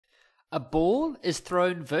A ball is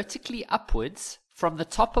thrown vertically upwards from the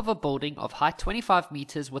top of a building of height 25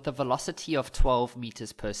 meters with a velocity of 12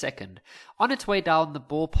 meters per second. On its way down, the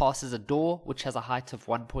ball passes a door which has a height of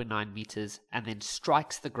 1.9 meters and then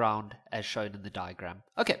strikes the ground as shown in the diagram.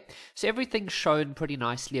 Okay, so everything's shown pretty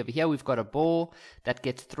nicely over here. We've got a ball that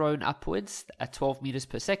gets thrown upwards at 12 meters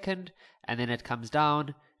per second, and then it comes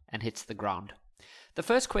down and hits the ground. The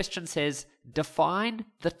first question says, define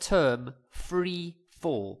the term free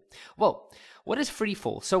fall. Well, what is free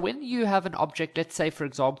fall? So when you have an object, let's say for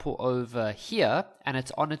example over here, and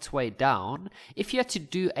it's on its way down, if you had to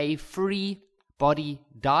do a free body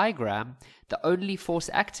diagram, the only force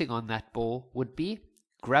acting on that ball would be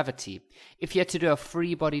gravity. If you had to do a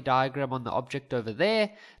free body diagram on the object over there,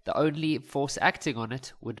 the only force acting on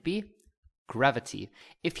it would be gravity.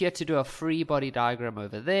 If you had to do a free body diagram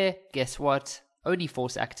over there, guess what? Only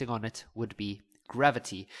force acting on it would be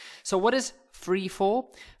gravity. So what is free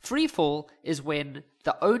fall? Free fall is when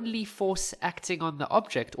the only force acting on the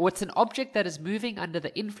object, or it's an object that is moving under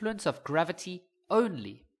the influence of gravity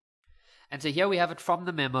only. And so here we have it from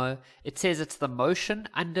the memo. It says it's the motion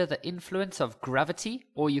under the influence of gravity,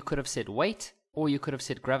 or you could have said weight, or you could have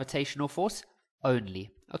said gravitational force only.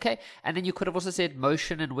 Okay, and then you could have also said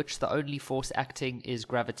motion in which the only force acting is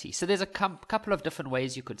gravity. So there's a couple of different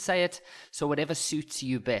ways you could say it, so whatever suits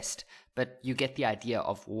you best, but you get the idea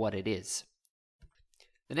of what it is.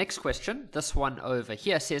 The next question, this one over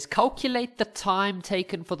here, says calculate the time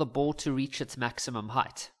taken for the ball to reach its maximum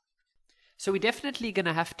height. So we're definitely going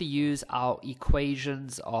to have to use our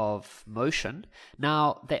equations of motion.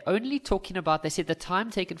 Now, they're only talking about, they said the time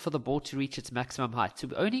taken for the ball to reach its maximum height. So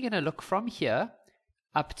we're only going to look from here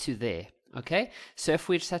up to there. Okay, so if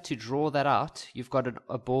we just had to draw that out, you've got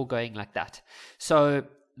a ball going like that. So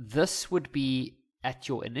this would be at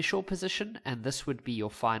your initial position, and this would be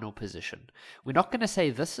your final position. We're not going to say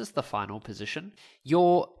this is the final position.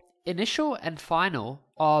 Your initial and final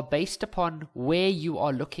are based upon where you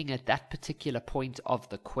are looking at that particular point of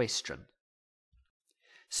the question.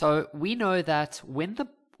 So we know that when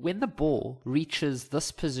the ball reaches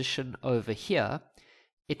this position over here,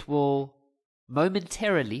 it will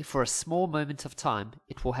momentarily, for a small moment of time,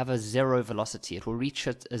 it will have a zero velocity. It will reach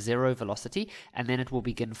a zero velocity, and then it will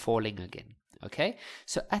begin falling again. Okay,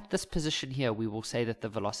 so at this position here, we will say that the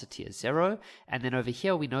velocity is 0, and then over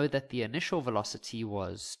here we know that the initial velocity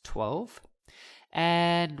was 12.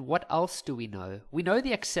 And what else do we know? We know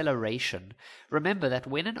the acceleration. Remember that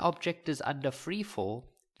when an object is under free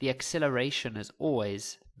fall, the acceleration is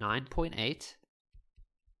always 9.8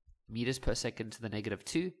 meters per second to the negative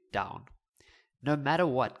 2 down. No matter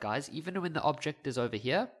what, guys, even when the object is over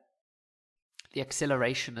here, the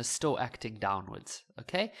acceleration is still acting downwards,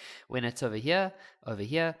 okay? When it's over here, over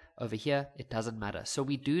here, over here, it doesn't matter. So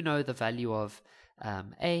we do know the value of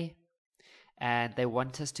A, and they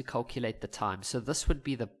want us to calculate the time. So this would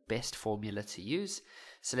be the best formula to use.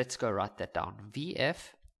 So let's go write that down. VF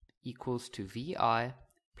equals to VI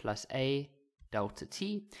plus A delta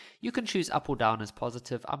T. You can choose up or down as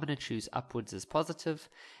positive. I'm going to choose upwards as positive.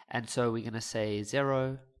 And so we're going to say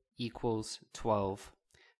 0 equals 12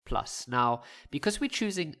 plus. Now, because we're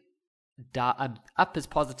choosing up as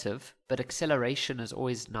positive, but acceleration is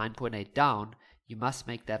always 9.8 down, you must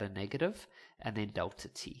make that a negative and then delta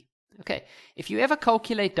T. Okay, if you ever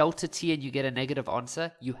calculate delta T and you get a negative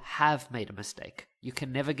answer, you have made a mistake. You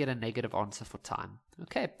can never get a negative answer for time.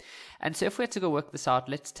 Okay, and so if we had to go work this out,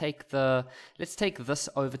 let's take this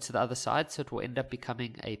over to the other side, so it will end up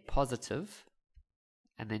becoming a positive.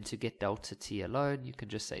 And then to get delta T alone, you can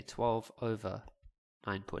just say 12 over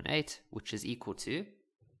 9.8, which is equal to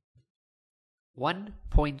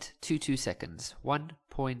 1.22 seconds.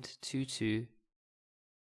 1.22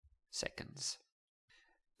 seconds.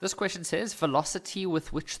 This question says velocity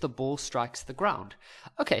with which the ball strikes the ground.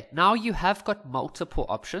 Okay, now you have got multiple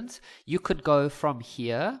options. You could go from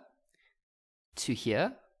here to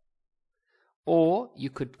here, or you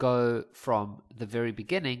could go from the very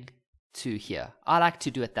beginning to here. I like to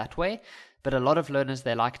do it that way, but a lot of learners,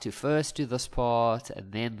 they like to first do this part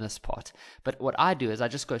and then this part. But what I do is I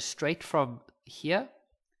just go straight from here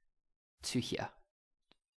to here.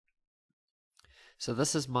 So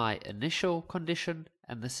this is my initial condition,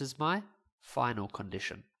 and this is my final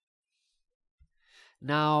condition.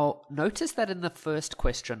 Now, notice that in the first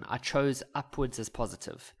question, I chose upwards as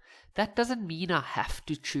positive. That doesn't mean I have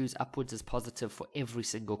to choose upwards as positive for every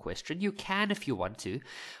single question. You can if you want to,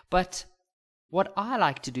 but what I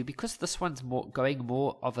like to do, because this one's going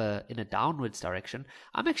more of in a downwards direction,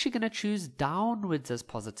 I'm actually going to choose downwards as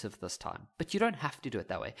positive this time. But you don't have to do it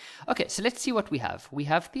that way. Okay, so let's see what we have. We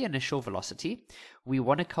have the initial velocity. We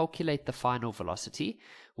want to calculate the final velocity.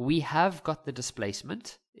 We have got the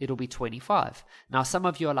displacement. It'll be 25. Now, some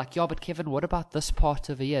of you are like, yeah, but Kevin, what about this part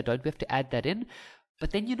over here? Don't we have to add that in?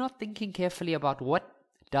 But then you're not thinking carefully about what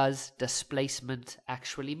does displacement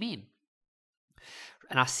actually mean.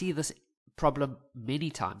 And I see this problem many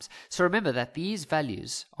times. So remember that these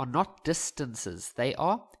values are not distances, they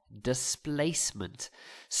are displacement.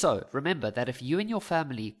 So remember that if you and your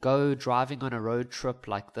family go driving on a road trip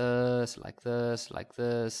like this, like this, like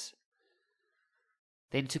this,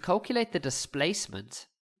 then to calculate the displacement,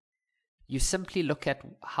 you simply look at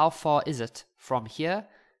how far is it from here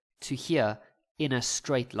to here in a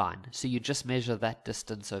straight line. So you just measure that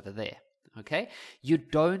distance over there. Okay, you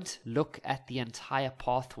don't look at the entire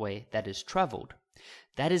pathway that is traveled.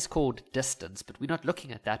 That is called distance, but we're not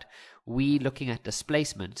looking at that. We're looking at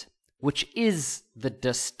displacement, which is the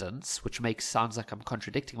distance, which sounds like I'm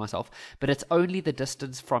contradicting myself, but it's only the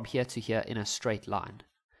distance from here to here in a straight line.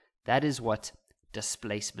 That is what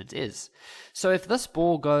displacement is. So if this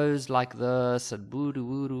ball goes like this and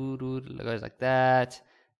goes like that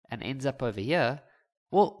and ends up over here,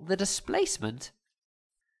 well, the displacement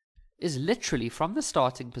is literally from the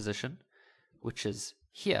starting position, which is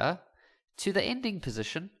here, to the ending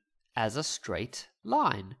position as a straight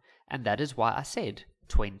line. And that is why I said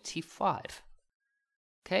 25.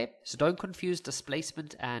 Okay, so don't confuse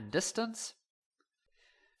displacement and distance.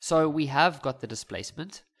 So we have got the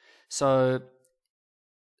displacement. So,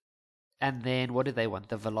 and then what do they want?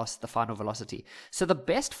 The final velocity. So the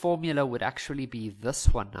best formula would actually be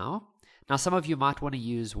this one now. Now some of you might want to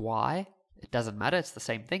use y. It doesn't matter, it's the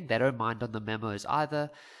same thing. They don't mind on the memos either.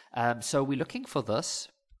 So we're looking for this.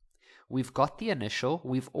 We've got the initial.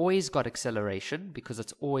 We've always got acceleration because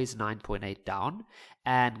it's always 9.8 down.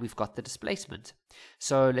 And we've got the displacement.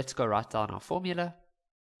 So let's go write down our formula.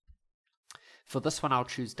 For this one, I'll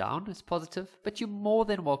choose down as positive. But you're more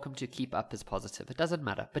than welcome to keep up as positive. It doesn't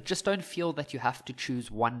matter. But just don't feel that you have to choose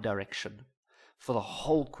one direction for the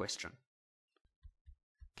whole question.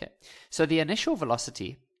 Okay, so the initial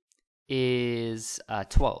velocity is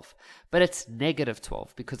 12, but it's negative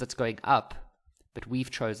 12 because it's going up, but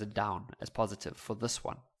we've chosen down as positive for this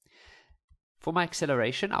one. For my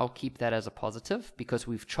acceleration, I'll keep that as a positive because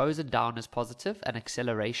we've chosen down as positive, and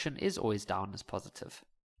acceleration is always down as positive.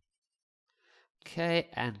 Okay,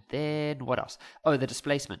 and then what else? Oh, the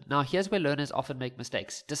displacement. Now here's where learners often make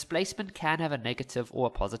mistakes. Displacement can have a negative or a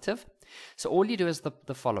positive. So all you do is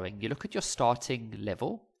the following. You look at your starting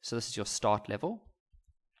level. So this is your start level.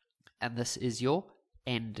 And this is your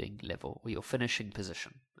ending level, or your finishing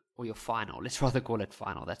position, or your final. Let's rather call it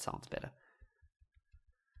final. That sounds better.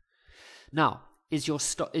 Now, is your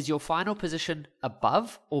final position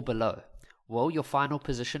above or below? Well, your final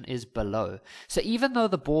position is below. So even though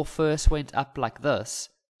the ball first went up like this,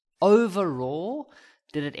 overall,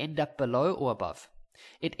 did it end up below or above?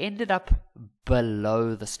 It ended up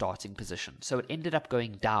below the starting position. So it ended up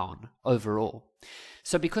going down overall.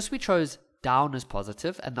 So because we chose down as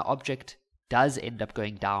positive and the object does end up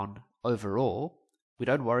going down overall, we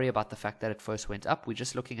don't worry about the fact that it first went up. We're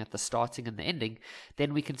just looking at the starting and the ending.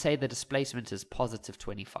 Then we can say the displacement is positive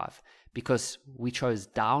 25 because we chose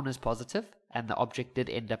down as positive and the object did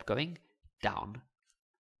end up going down.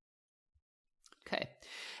 Okay,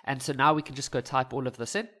 and so now we can just go type all of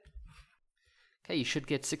this in. Okay, you should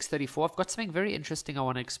get 634. I've got something very interesting I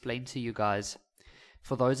want to explain to you guys.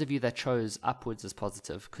 For those of you that chose upwards as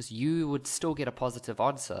positive, because you would still get a positive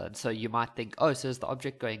answer. And so you might think, oh, so is the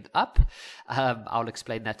object going up? I'll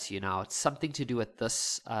explain that to you now. It's something to do with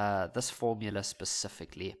this, this formula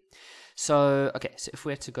specifically. So, okay, so if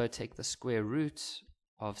we had to go take the square root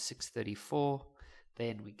of 634,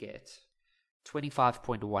 then we get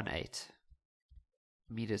 25.18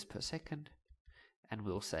 meters per second. And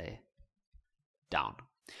we'll say down.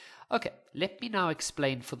 Okay, let me now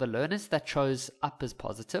explain for the learners that chose up as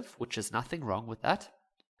positive, which is nothing wrong with that.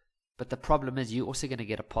 But the problem is you're also going to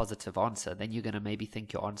get a positive answer. Then you're going to maybe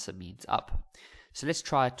think your answer means up. So let's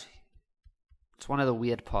try it. It's one of the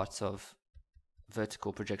weird parts of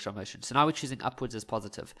vertical projectile motion. So now we're choosing upwards as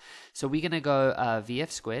positive. So we're going to go VF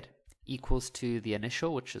squared equals to the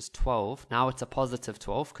initial, which is 12. Now it's a positive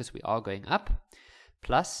 12 because we are going up.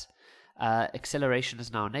 Plus acceleration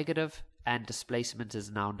is now negative. And displacement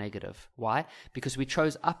is now negative. Why? Because we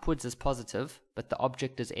chose upwards as positive, but the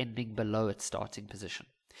object is ending below its starting position.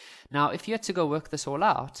 Now, if you had to go work this all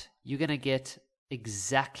out, you're going to get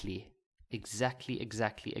exactly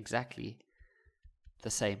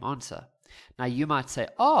the same answer. Now you might say,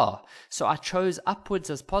 oh, so I chose upwards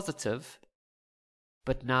as positive,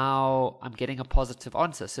 but now I'm getting a positive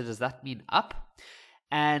answer. So does that mean up?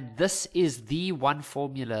 And this is the one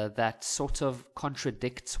formula that sort of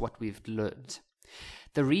contradicts what we've learned.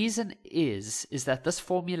 The reason is that this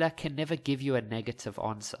formula can never give you a negative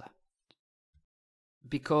answer,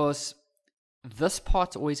 because this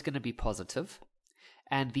part's always going to be positive,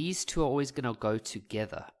 and these two are always going to go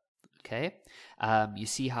together. Okay, you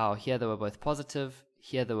see how here they were both positive,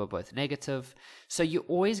 here they were both negative. So you're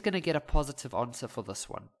always going to get a positive answer for this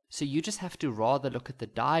one. So you just have to rather look at the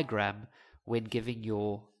diagram when giving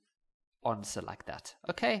your answer like that.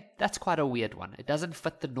 Okay, that's quite a weird one. It doesn't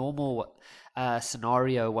fit the normal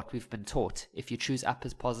scenario what we've been taught. If you choose up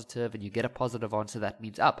as positive and you get a positive answer, that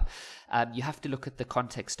means up. You have to look at the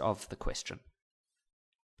context of the question.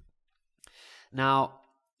 Now,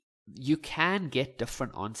 you can get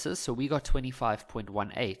different answers. So we got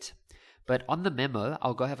 25.18. But on the memo,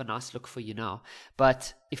 I'll go have a nice look for you now.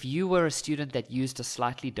 But if you were a student that used a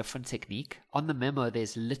slightly different technique, on the memo,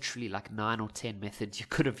 there's literally like 9 or 10 methods you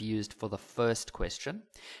could have used for the first question.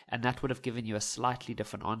 And that would have given you a slightly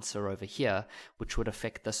different answer over here, which would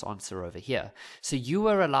affect this answer over here. So you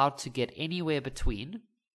were allowed to get anywhere between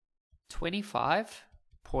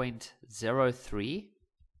 25.03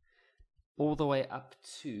 all the way up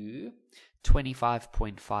to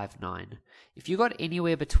 25.59. If you got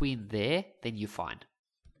anywhere between there, then you're fine.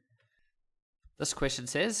 This question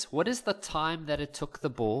says, what is the time that it took the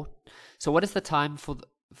ball? So what is the time from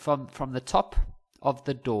the top of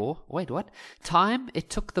the door? Wait, what? Time it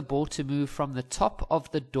took the ball to move from the top of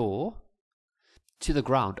the door to the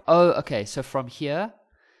ground. Oh, okay. So from here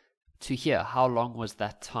to here, how long was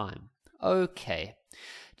that time? Okay.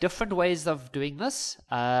 Different ways of doing this.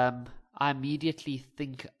 I immediately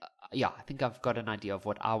think, I think I've got an idea of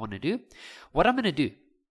what I want to do. What I'm going to do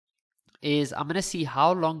is I'm going to see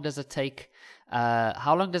how long does it take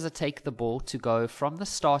the ball to go from the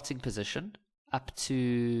starting position up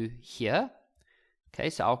to here.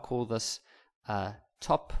 Okay, so I'll call this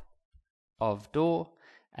top of door,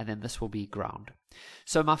 and then this will be ground.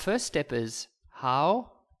 So my first step is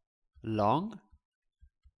how long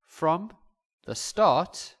from the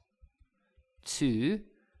start to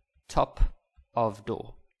top of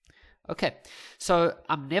door. Okay, so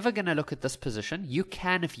I'm never going to look at this position. You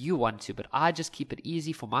can if you want to, but I just keep it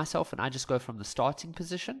easy for myself, and I just go from the starting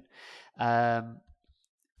position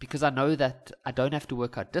because I know that I don't have to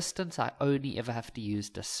work out distance. I only ever have to use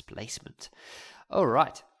displacement. All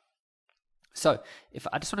right. So if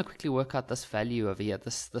I just want to quickly work out this value over here,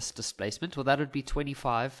 this displacement, well, that would be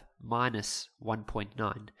 25 minus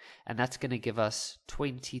 1.9, and that's going to give us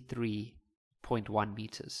 23.1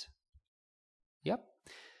 meters. Yep.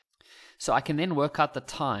 So I can then work out the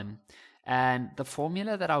time, and the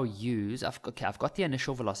formula that I'll use, I've got the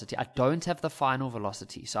initial velocity. I don't have the final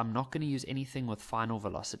velocity, so I'm not going to use anything with final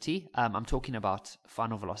velocity. I'm talking about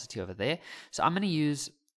final velocity over there. So I'm going to use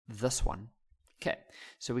this one. Okay,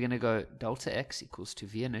 so we're going to go delta x equals to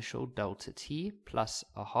v initial delta t plus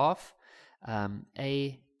a half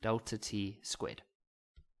a delta t squared.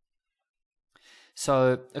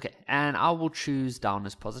 So, okay, and I will choose down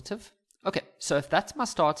as positive. Okay, so if that's my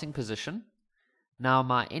starting position, now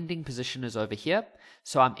my ending position is over here,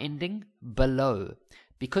 so I'm ending below.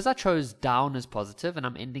 Because I chose down as positive and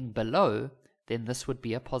I'm ending below, then this would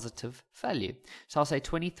be a positive value. So I'll say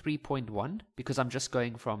 23.1 because I'm just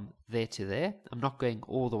going from there to there. I'm not going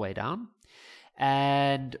all the way down.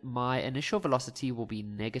 And my initial velocity will be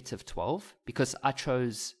negative 12 because I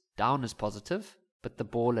chose down as positive, but the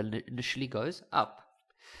ball initially goes up.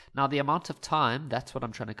 Now the amount of time, that's what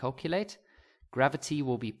I'm trying to calculate. Gravity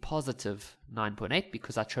will be positive 9.8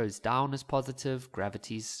 because I chose down as positive,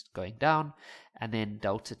 gravity's going down, and then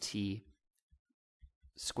delta t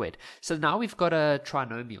squared. So now we've got a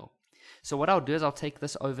trinomial. So what I'll do is I'll take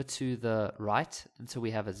this over to the right until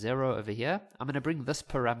we have a 0 over here. I'm going to bring this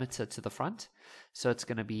parameter to the front. So it's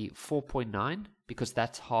going to be 4.9 because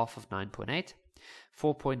that's half of 9.8.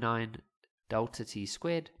 4.9 delta t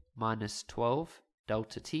squared minus 12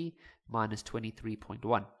 delta t minus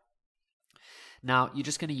 23.1. Now, you're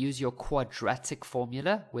just going to use your quadratic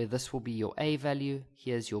formula where this will be your A value,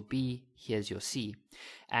 here's your B, here's your C.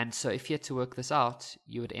 And so if you had to work this out,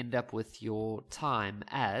 you would end up with your time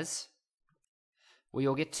as, well,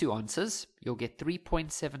 you'll get two answers. You'll get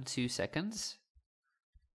 3.72 seconds,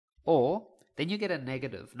 or then you get a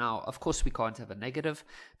negative. Now, of course, we can't have a negative,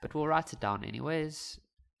 but we'll write it down anyways.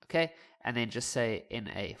 Okay, and then just say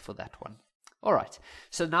NA for that one. All right,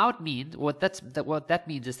 so now it means what that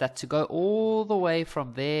means is that to go all the way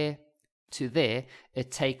from there to there,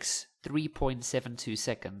 it takes 3.72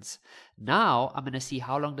 seconds. Now I'm going to see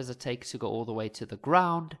how long does it take to go all the way to the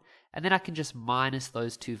ground, and then I can just minus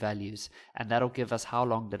those two values, and that'll give us how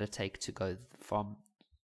long did it take to go from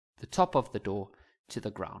the top of the door to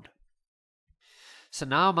the ground. So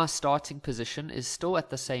now my starting position is still at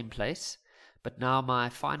the same place, but now my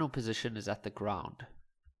final position is at the ground.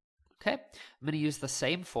 Okay, I'm going to use the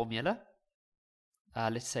same formula.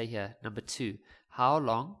 Let's say here, number 2, how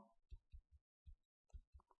long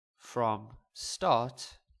from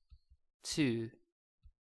start to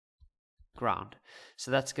ground?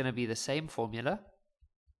 So that's going to be the same formula.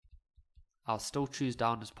 I'll still choose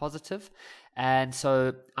down as positive, and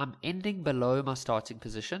so I'm ending below my starting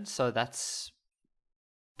position, so that's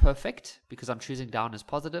perfect because I'm choosing down as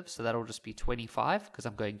positive, so that'll just be 25 because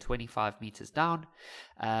I'm going 25 meters down.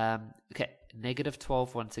 Okay, negative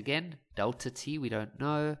 12 once again. Delta t, we don't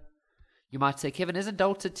know. You might say, Kevin, isn't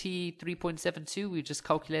delta t 3.72? We just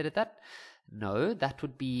calculated that. No, that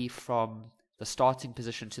would be from the starting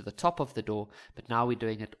position to the top of the door, but now we're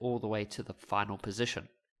doing it all the way to the final position.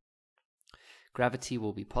 Gravity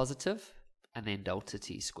will be positive, and then delta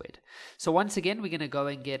t squared. So once again, we're going to go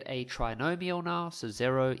and get a trinomial now. So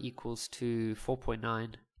 0 equals to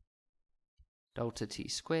 4.9 delta t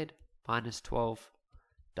squared minus 12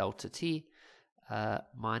 delta t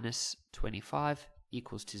minus 25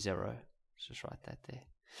 equals to 0. Let's just write that there.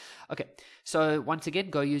 Okay, so once again,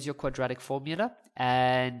 go use your quadratic formula,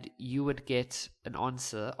 and you would get an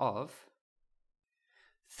answer of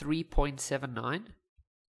 3.79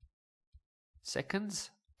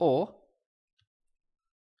 seconds, or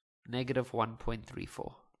negative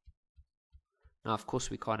 1.34. Now, of course,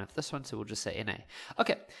 we can't have this one, so we'll just say NA.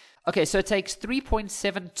 Okay, so it takes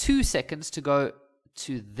 3.72 seconds to go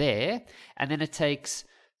to there, and then it takes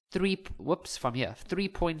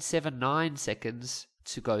 3.79 seconds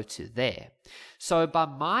to go to there. So by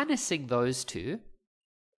minusing those two,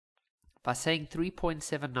 by saying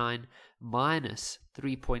 3.79 minus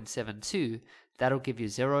 3.72, that'll give you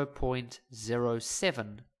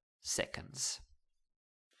 0.07 seconds.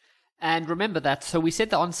 And remember that, so we said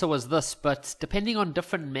the answer was this, but depending on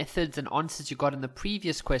different methods and answers you got in the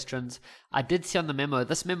previous questions, I did see on the memo,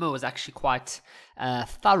 this memo was actually quite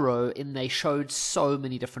thorough in they showed so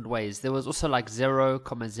many different ways. There was also like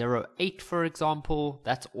 0.08, for example.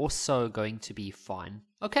 That's also going to be fine.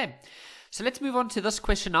 Okay, so let's move on to this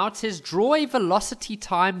question now. It says, draw a velocity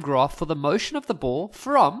time graph for the motion of the ball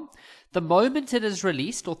from the moment it is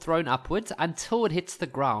released or thrown upwards until it hits the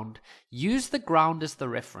ground. Use the ground as the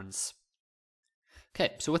reference.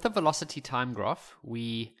 Okay, so with a velocity time graph,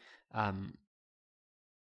 we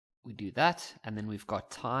do that, and then we've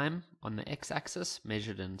got time on the x-axis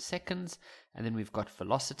measured in seconds, and then we've got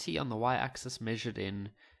velocity on the y-axis measured in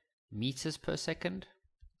meters per second.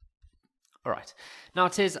 All right, now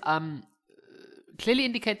it says, clearly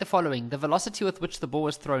indicate the following: the velocity with which the ball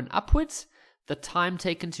is thrown upwards, the time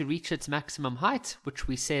taken to reach its maximum height, which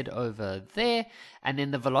we said over there, and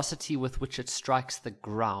then the velocity with which it strikes the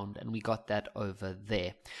ground, and we got that over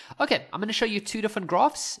there. Okay, I'm going to show you two different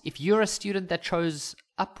graphs. If you're a student that chose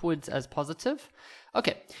upwards as positive,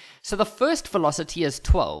 okay, so the first velocity is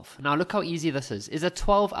 12. Now look how easy this is. Is it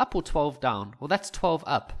 12 up or 12 down? Well, that's 12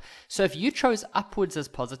 up. So if you chose upwards as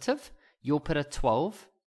positive, you'll put a 12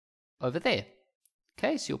 over there.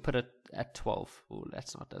 Okay, so you'll put it at 12. Oh,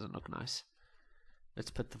 doesn't look nice. Let's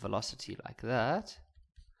put the velocity like that.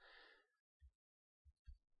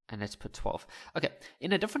 And let's put 12. Okay,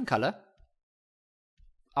 in a different color,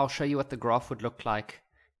 I'll show you what the graph would look like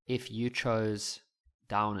if you chose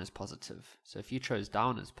down as positive. So if you chose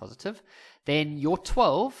down as positive, then your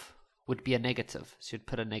 12 would be a negative. So you'd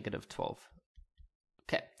put a negative 12.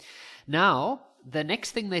 Okay, now the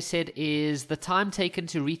next thing they said is the time taken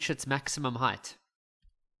to reach its maximum height.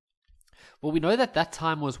 Well, we know that that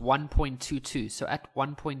time was 1.22. So at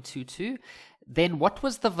 1.22, then what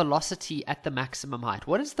was the velocity at the maximum height?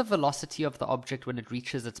 What is the velocity of the object when it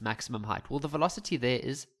reaches its maximum height? Well, the velocity there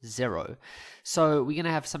is 0. So we're going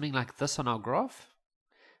to have something like this on our graph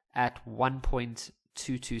at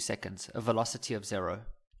 1.22 seconds, a velocity of 0.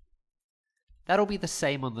 That'll be the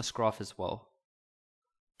same on this graph as well.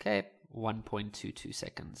 Okay, 1.22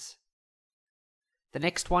 seconds. The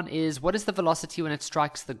next one is, what is the velocity when it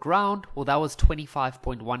strikes the ground? Well, that was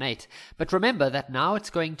 25.18. But remember that now it's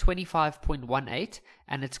going 25.18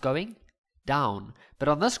 and it's going down. But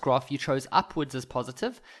on this graph, you chose upwards as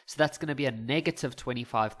positive, so that's going to be a negative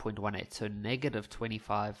 25.18. So negative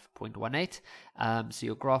 25.18. So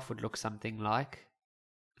your graph would look something like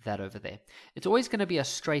that over there. It's always going to be a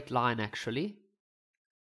straight line, actually,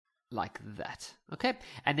 like that. Okay,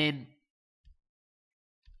 and then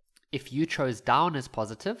If you chose down as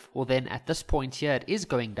positive, well then at this point here it is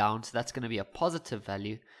going down, so that's going to be a positive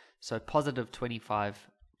value. So positive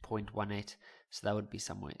 25.18, so that would be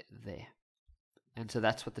somewhere there. And so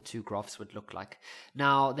that's what the two graphs would look like.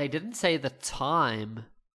 Now, they didn't say the time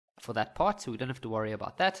for that part, so we don't have to worry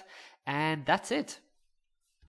about that. And that's it.